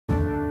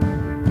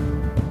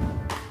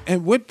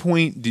At what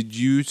point did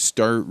you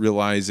start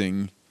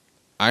realizing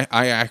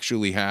I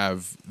actually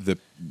have the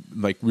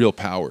like real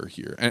power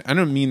here? I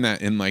don't mean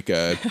that in like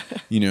a,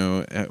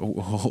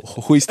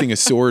 hoisting a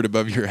sword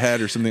above your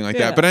head or something like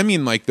that. But I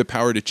mean like the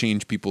power to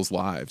change people's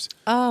lives.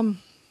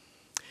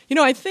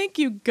 I think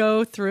you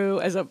go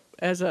through as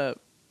a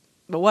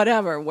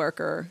whatever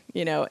worker,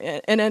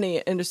 in any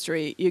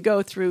industry, you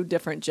go through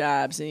different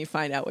jobs and you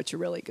find out what you're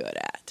really good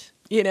at.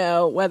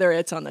 Whether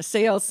it's on the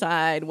sales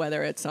side,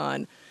 whether it's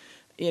on,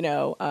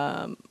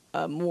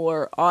 a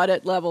more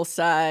audit level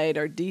side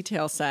or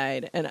detail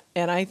side.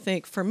 And I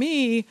think for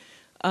me,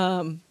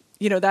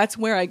 that's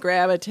where I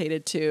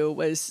gravitated to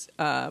was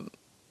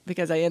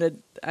because I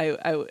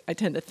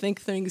tend to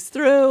think things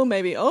through,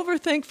 maybe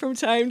overthink from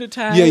time to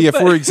time. Yeah.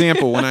 For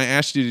example, when I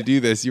asked you to do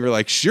this, you were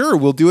like, sure,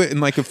 we'll do it in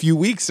like a few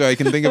weeks so I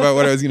can think about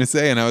what I was going to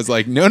say. And I was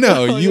like,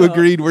 no, you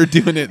agreed we're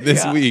doing it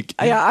this week.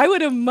 Yeah, I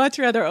would have much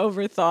rather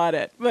overthought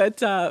it.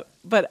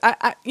 But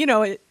I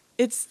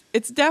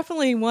it's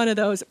definitely one of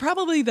those,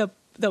 probably the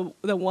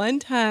one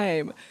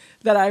time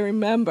that I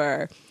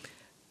remember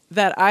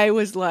that I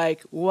was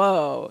like,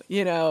 whoa,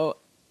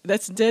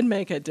 this did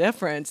make a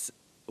difference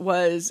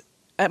was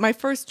at my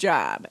first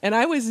job. And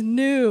I was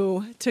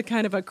new to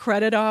kind of a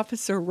credit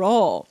officer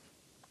role.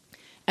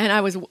 And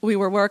I was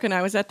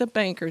at the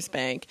banker's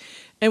bank,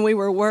 and we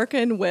were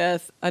working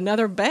with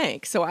another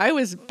bank. So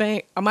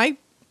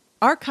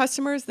our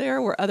customers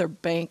there were other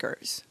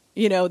bankers,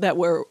 that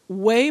were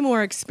way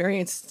more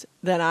experienced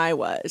than I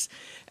was.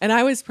 And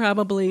I was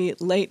probably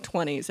late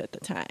 20s at the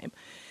time.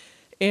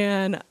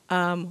 And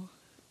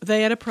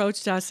they had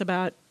approached us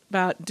about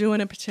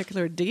doing a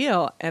particular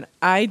deal, and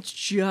I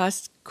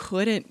just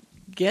couldn't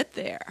get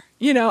there.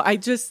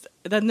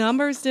 The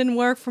numbers didn't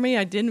work for me.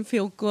 I didn't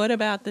feel good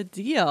about the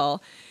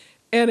deal.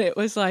 And it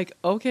was like,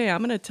 okay, I'm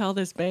going to tell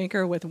this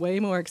banker with way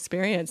more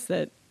experience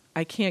that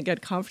I can't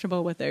get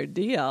comfortable with their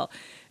deal.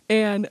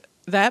 And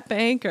that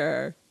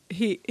banker,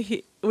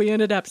 we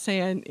ended up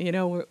saying,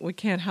 we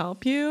can't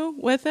help you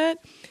with it.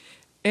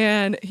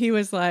 And he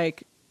was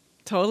like,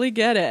 totally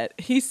get it.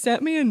 He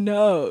sent me a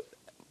note.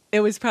 It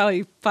was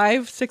probably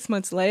 5-6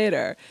 months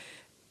later.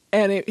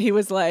 And he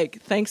was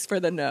like, thanks for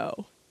the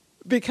no.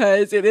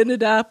 Because it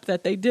ended up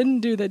that they didn't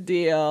do the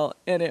deal,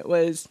 and it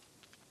was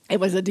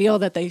a deal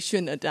that they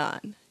shouldn't have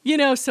done.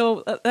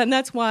 So, and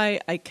that's why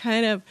I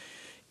kind of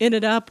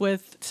ended up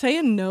with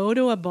saying no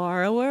to a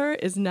borrower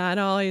is not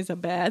always a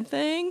bad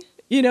thing.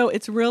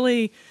 It's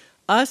really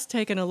us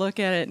taking a look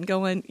at it and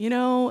going,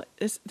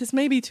 this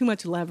may be too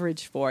much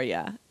leverage for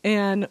you.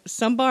 And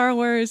some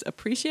borrowers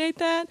appreciate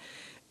that,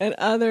 and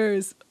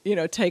others,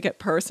 take it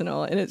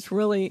personal. And it's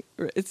really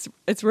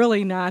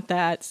not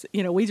that.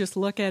 We just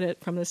look at it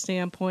from the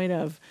standpoint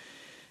of,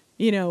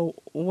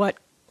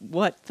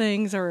 what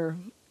things are,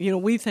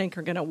 we think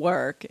are going to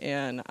work,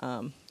 and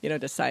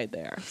decide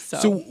there.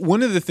 So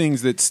one of the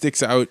things that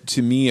sticks out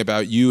to me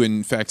about you,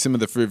 in fact, some of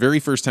the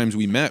very first times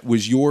we met,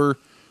 was your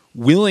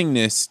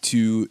willingness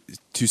to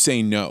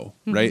say no,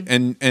 right?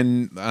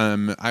 And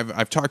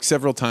I've talked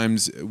several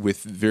times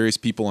with various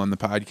people on the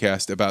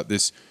podcast about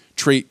this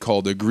trait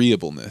called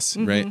agreeableness,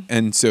 right?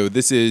 And so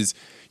this is,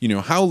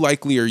 how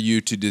likely are you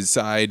to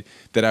decide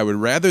that I would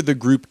rather the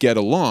group get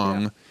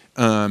along,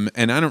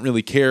 and I don't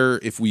really care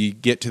if we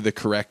get to the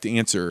correct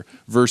answer,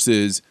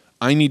 versus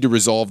I need to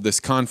resolve this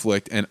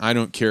conflict and I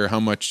don't care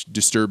how much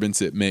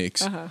disturbance it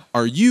makes.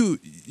 Are you,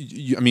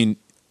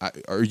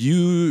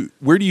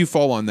 where do you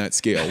fall on that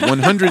scale?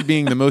 100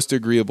 being the most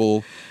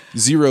agreeable,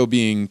 0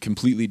 being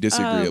completely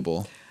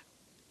disagreeable.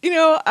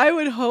 I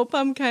would hope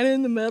I'm kind of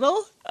in the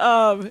middle.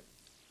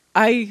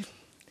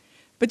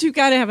 But you've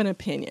got to have an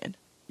opinion.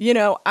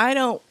 I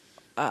don't,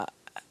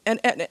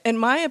 and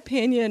my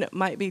opinion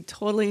might be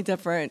totally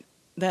different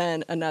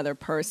than another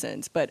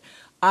person's, but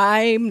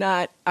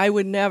I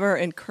would never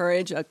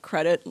encourage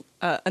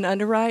an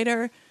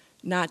underwriter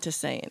not to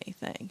say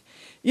anything.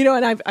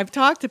 And I've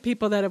talked to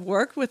people that have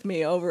worked with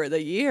me over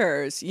the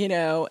years,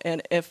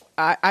 and if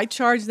I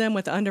charge them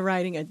with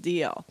underwriting a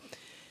deal,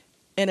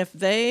 and if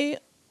they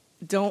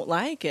don't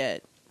like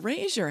it,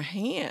 raise your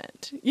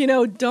hand.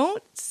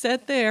 Don't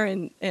sit there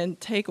and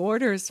take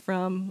orders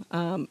from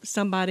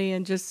somebody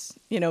and just,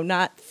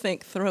 not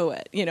think through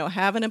it.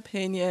 Have an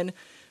opinion,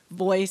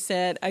 voice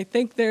it. I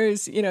think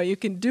there's, you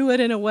can do it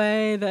in a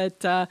way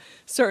that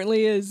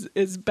certainly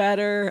is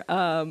better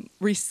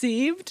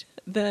received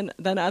than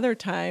other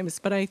times.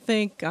 But I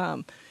think,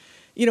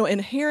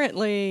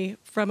 inherently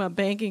from a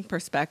banking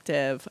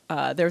perspective,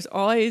 there's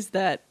always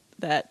that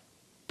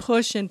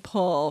push and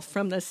pull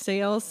from the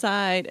sales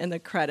side and the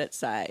credit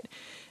side.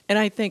 And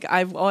I think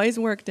I've always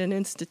worked in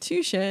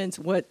institutions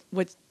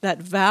that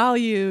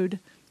valued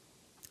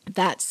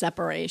that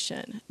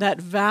separation,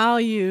 that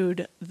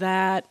valued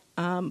that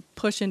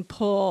push and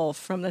pull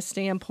from the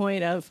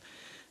standpoint of,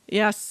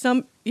 you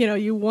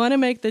want to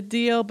make the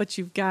deal, but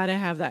you've got to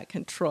have that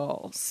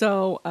control.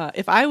 So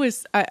if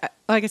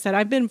like I said,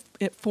 I've been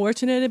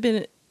fortunate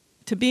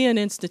to be in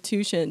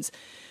institutions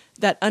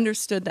that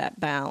understood that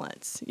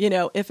balance. You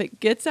know, if it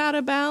gets out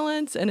of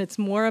balance and it's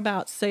more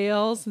about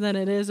sales than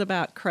it is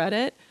about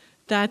credit,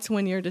 that's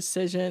when your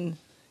decision,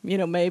 you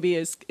know, maybe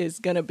is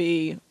going to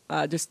be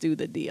just do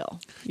the deal.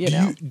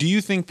 Do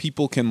you think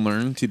people can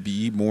learn to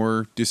be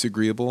more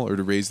disagreeable or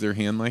to raise their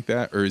hand like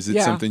that? Or is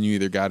it something you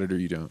either got it or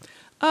you don't?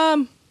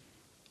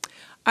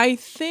 I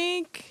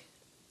think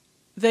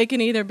they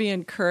can either be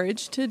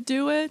encouraged to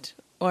do it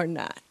or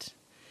not.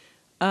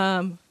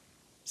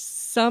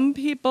 Some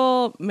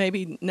people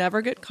maybe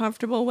never get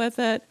comfortable with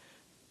it.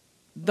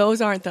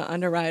 Those aren't the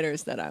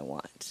underwriters that I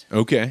want.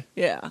 Okay.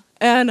 Yeah.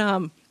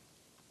 And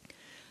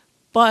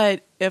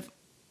but if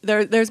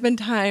there's been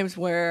times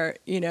where,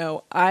 you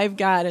know, I've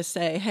got to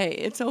say, hey,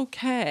 it's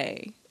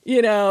okay.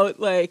 You know,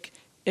 like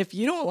if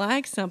you don't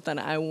like something,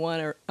 I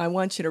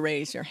want you to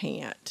raise your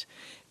hand.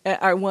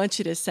 I want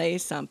you to say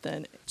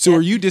something. So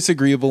are you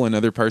disagreeable in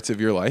other parts of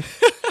your life?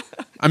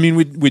 I mean,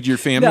 would your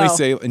family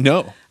say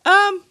no?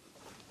 I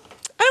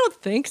don't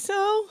think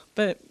so,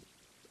 but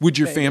would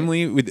your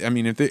family? I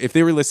mean, if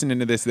they were listening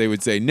to this, they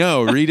would say,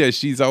 "No, Rita,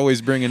 she's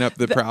always bringing up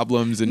the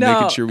problems and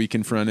making sure we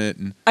confront it."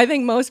 And I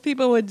think most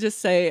people would just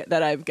say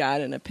that I've got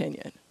an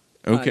opinion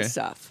on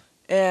stuff,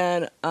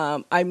 and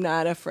I'm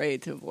not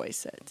afraid to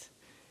voice it.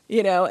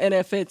 You know, and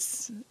if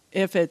it's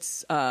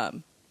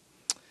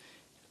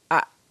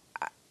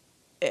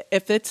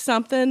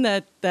something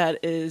that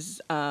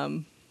is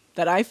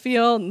that I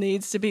feel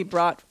needs to be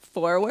brought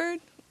forward,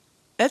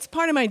 that's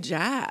part of my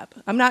job.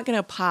 I'm not going to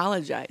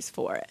apologize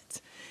for it.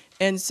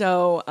 And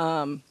so,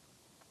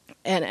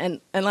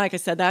 and like I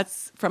said,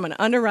 that's from an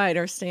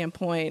underwriter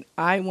standpoint.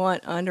 I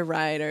want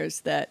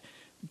underwriters that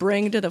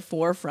bring to the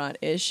forefront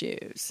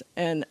issues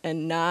and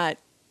not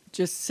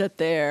just sit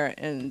there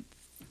and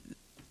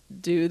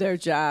do their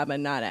job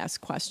and not ask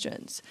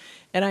questions.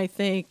 And I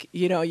think,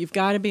 you know, you've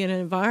got to be in an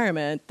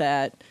environment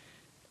that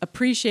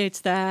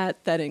appreciates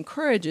that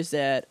encourages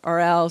it, or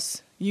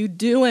else you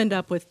do end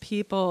up with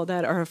people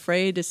that are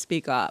afraid to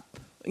speak up,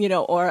 you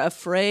know, or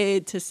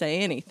afraid to say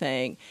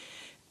anything.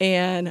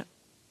 And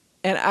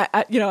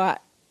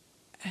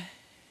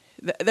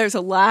there's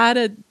a lot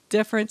of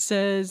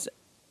differences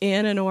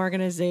in an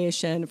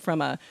organization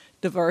from a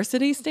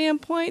diversity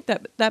standpoint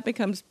that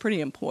becomes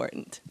pretty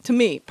important to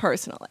me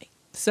personally.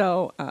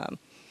 So,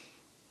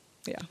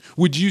 yeah.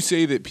 Would you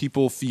say that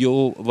people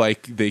feel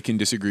like they can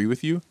disagree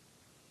with you?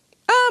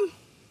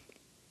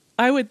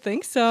 I would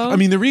think so. I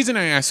mean, the reason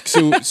I ask,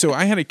 so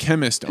I had a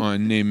chemist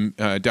on named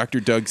Dr.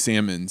 Doug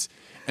Salmons,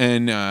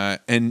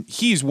 and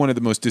he's one of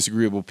the most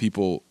disagreeable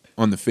people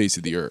on the face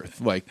of the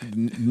earth. Like,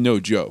 no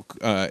joke.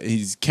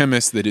 He's a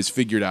chemist that has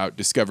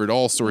discovered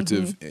all sorts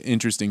of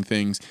interesting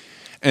things.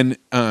 And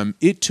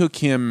it took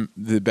him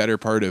the better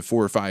part of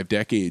 4 or 5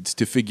 decades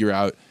to figure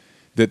out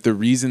that the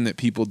reason that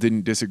people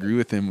didn't disagree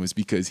with him was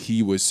because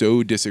he was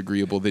so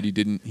disagreeable that he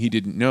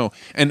didn't know.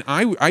 And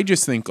I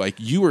just think, like,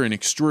 you are an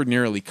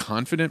extraordinarily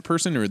confident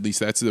person, or at least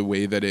that's the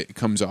way that it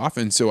comes off.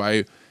 And so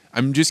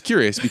I'm just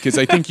curious, because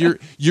I think you're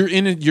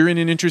in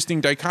an interesting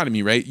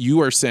dichotomy, right?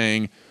 You are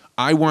saying,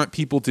 I want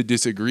people to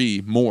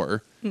disagree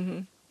more.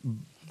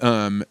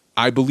 Mm-hmm.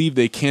 I believe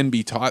they can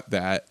be taught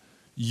that.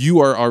 You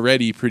are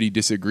already pretty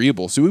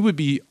disagreeable, so it would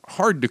be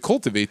hard to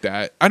cultivate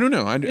that. I don't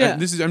know. I'm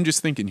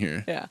just thinking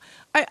here. Yeah,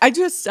 I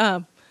just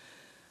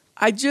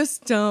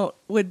don't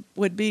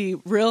would be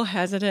real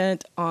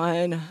hesitant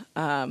on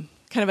kind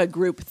of a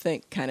group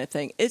think kind of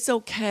thing. It's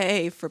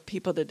okay for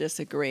people to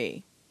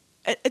disagree.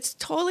 It's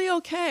totally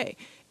okay.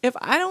 If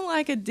I don't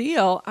like a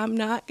deal, I'm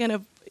not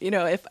gonna. You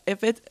know,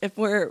 if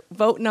we're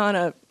voting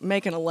on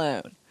making a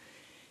loan.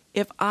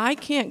 If I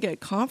can't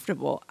get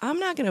comfortable, I'm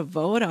not going to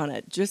vote on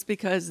it just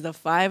because the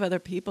 5 other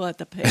people at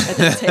the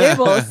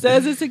table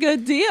says it's a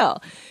good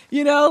deal.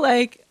 You know,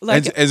 like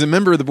as a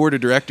member of the board of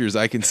directors,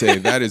 I can say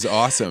that is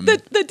awesome.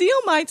 The deal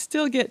might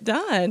still get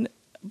done,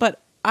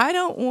 but I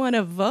don't want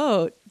to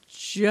vote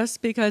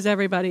just because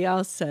everybody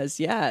else says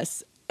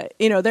yes.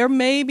 You know, there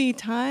may be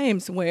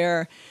times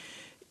where,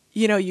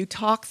 you know, you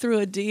talk through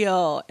a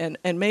deal and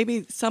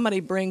maybe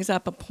somebody brings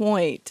up a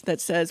point that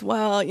says,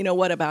 well, you know,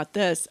 what about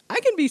this? I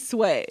can be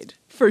swayed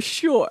for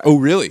sure. Oh,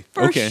 really?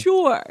 For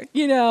sure.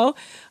 You know,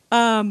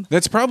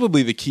 that's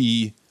probably the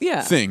key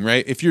thing,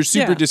 right? If you're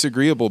super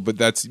disagreeable, but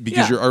that's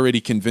because you're already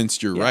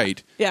convinced you're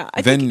right. Yeah.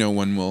 Then no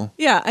one will.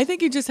 Yeah. I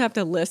think you just have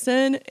to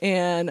listen.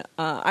 And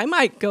I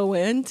might go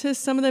into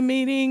some of the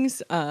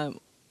meetings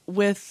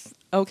with,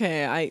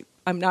 okay,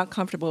 I'm not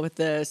comfortable with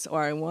this,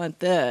 or I want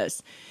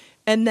this.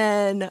 And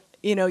then,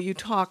 you know, you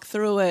talk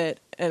through it,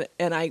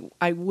 and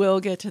I will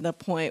get to the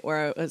point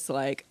where it was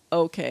like,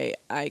 okay,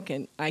 I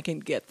can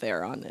get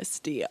there on this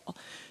deal.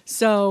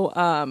 So,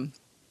 and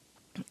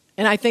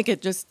I think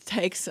it just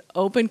takes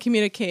open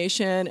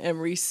communication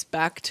and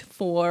respect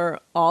for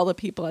all the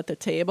people at the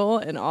table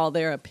and all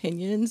their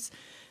opinions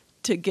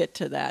to get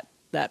to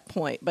that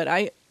point. But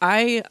I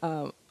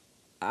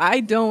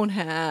don't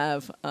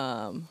have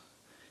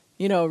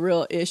you know, a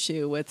real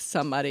issue with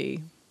somebody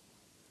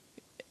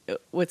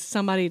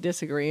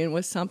disagreeing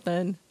with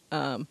something.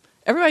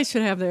 Everybody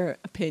should have their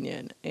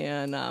opinion.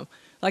 And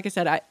like I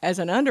said, as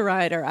an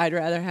underwriter, I'd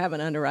rather have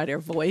an underwriter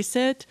voice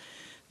it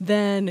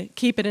than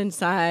keep it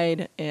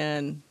inside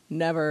and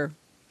never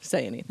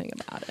say anything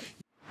about it.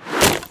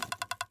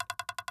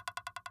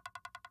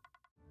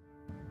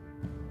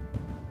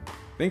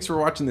 Thanks for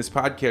watching this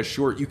podcast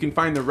short. You can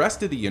find the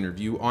rest of the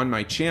interview on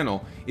my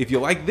channel. If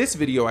you like this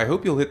video, I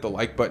hope you'll hit the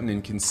like button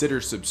and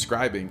consider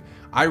subscribing.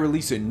 I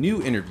release a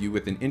new interview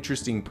with an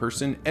interesting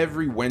person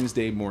every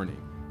Wednesday morning.